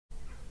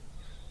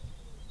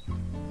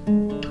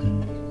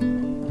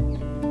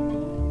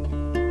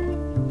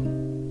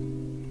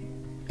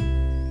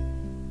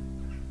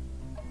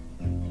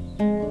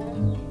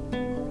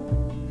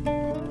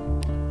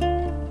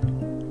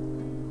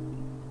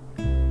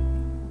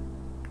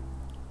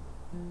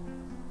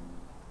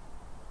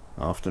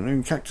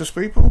Afternoon, cactus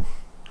people.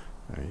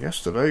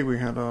 Yesterday we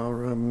had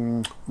our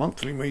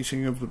monthly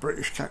meeting of the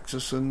British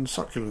Cactus and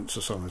Succulent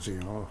Society,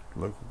 our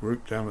local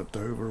group down at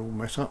Dover, all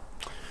met up,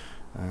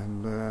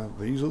 and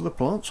these are the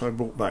plants I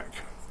brought back.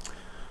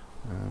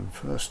 And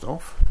first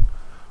off,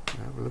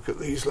 have a look at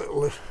these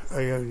little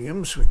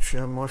aeoniums which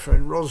my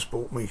friend Roz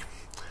bought me.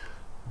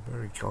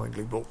 Very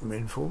kindly brought them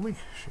in for me.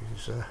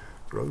 She's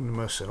grown them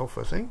herself,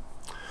 I think.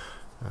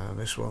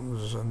 This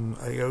one's an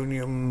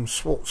Aeonium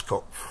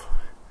Schwarzkopf.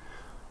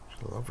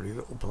 It's a lovely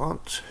little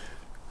plant.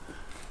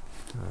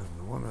 And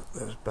the one at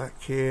the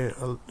back here,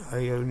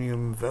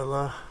 Aeonium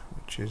Vela,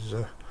 which is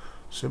a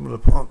similar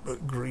plant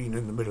but green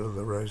in the middle of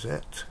the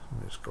rosette.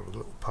 And it's got a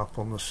little pup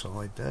on the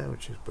side there,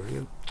 which is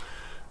brilliant.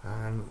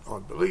 And I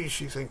believe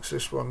she thinks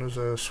this one is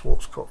a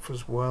Schwarzkopf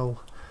as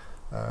well,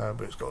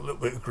 but it's got a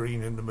little bit of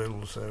green in the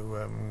middle,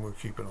 so we'll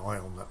keep an eye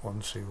on that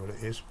one, see what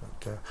it is.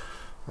 But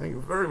thank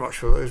you very much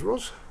for those,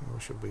 Roz. I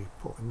shall be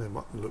potting them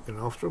up and looking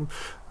after them.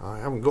 I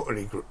haven't got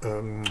any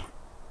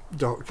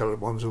dark coloured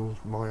ones, all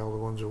my other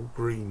ones are all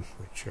green,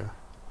 which will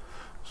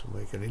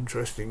make an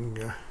interesting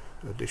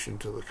addition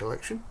to the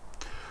collection.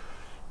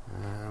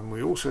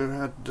 We also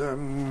had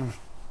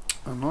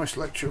a nice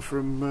lecture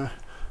from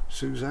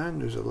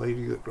Suzanne, who's a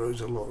lady that grows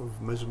a lot of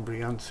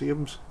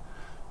mesembryanthemums,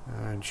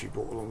 and she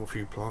brought along a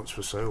few plants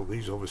for sale.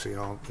 These obviously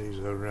aren't, these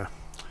are a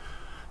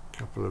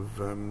couple of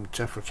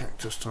tephra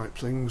type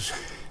things.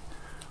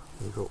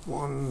 We've got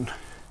one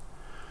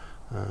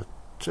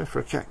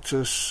Tephra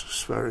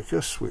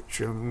sphericus,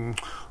 which I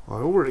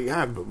already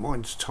had, but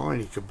mine's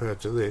tiny compared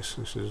to this.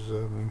 This is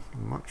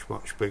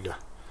much bigger.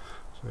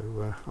 So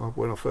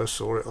when I first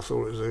saw it, I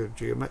thought it was a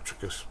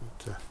geometricus,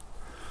 but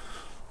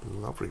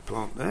lovely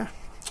plant there.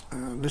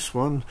 And this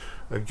one,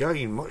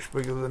 again, much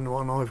bigger than the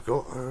one I've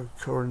got,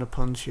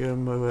 Corinapuntia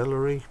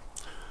moelleri.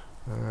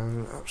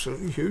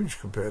 Absolutely huge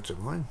compared to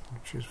mine,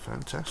 which is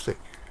fantastic.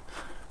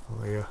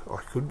 I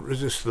couldn't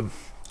resist them.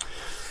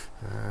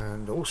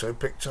 And also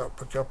picked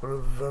up a couple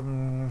of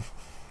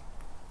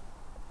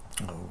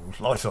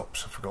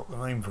lithops. I forgot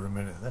the name for a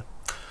minute there.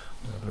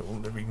 Little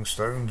living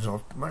stones.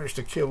 I've managed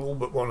to kill all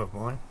but one of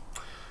mine.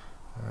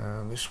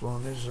 And this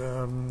one is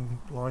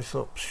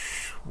lithops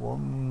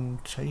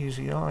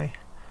schwantasii.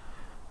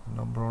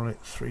 Number on it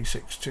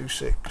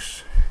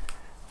 3626.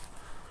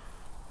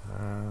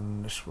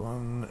 And this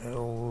one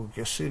L.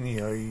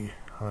 Gessinia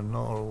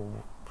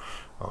Hanal.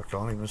 I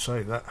can't even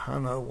say that.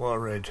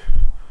 Hanawared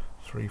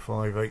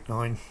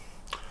 3589,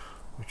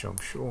 which I'm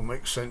sure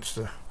makes sense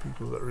to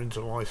people that are into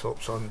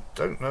lithops. I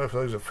don't know if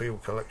those are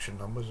field collection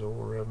numbers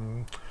or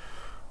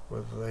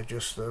whether they're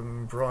just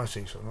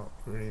varieties. I'm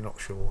really not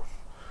sure.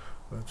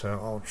 But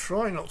I'll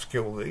try not to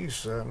kill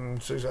these.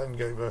 Suzanne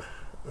gave a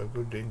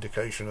good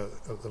indication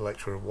at the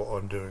lecture of what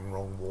I'm doing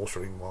wrong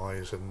watering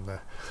wise and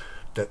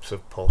depth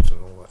of pot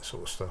and all that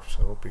sort of stuff.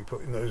 So I'll be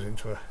putting those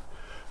into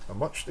a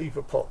much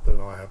deeper pot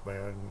than I have my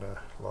own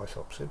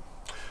lithops in.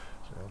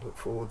 So I look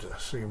forward to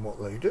seeing what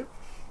they do.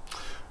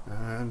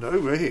 And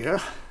over here,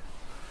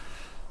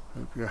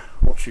 hope you're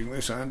watching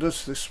this,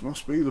 Anders. This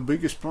must be the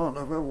biggest plant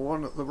I've ever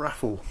won at the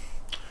raffle.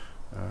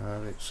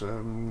 It's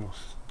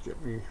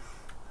get me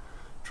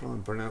try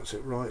and pronounce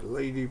it right.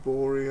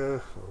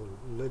 Ladyboria or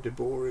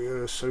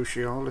Ladyboria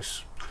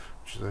socialis,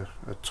 which is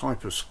a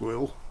type of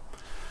squill.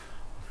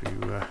 If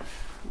you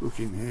look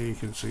in here, you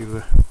can see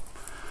the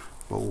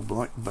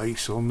bulb-like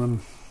base on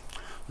them.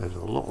 There's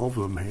a lot of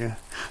them here.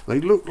 They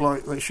look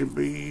like they should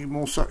be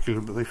more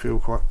succulent, but they feel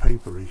quite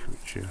papery,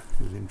 which is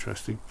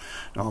interesting.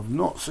 Now, I've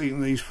not seen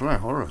these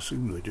flower. I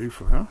assume they do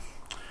flower.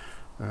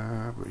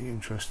 But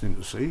interesting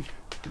to see.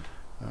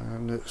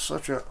 And it's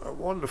such a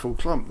wonderful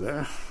clump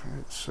there.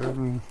 It's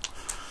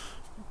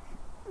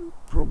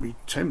probably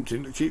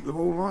tempting to keep them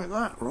all like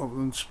that rather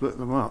than split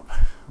them up.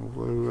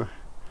 Although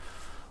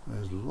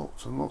there's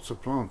lots and lots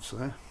of plants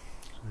there.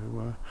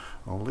 So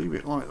I'll leave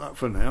it like that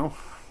for now,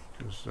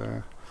 because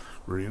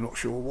really not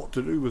sure what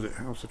to do with it,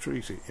 how to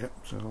treat it yet,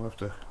 so I'll have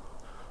to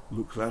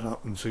look that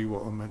up and see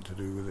what I'm meant to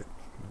do with it.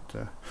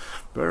 But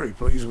very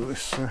pleased with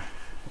this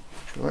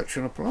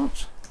collection of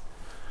plants.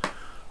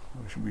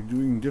 I should be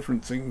doing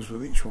different things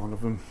with each one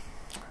of them,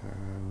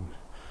 and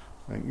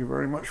thank you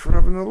very much for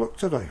having a look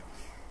today.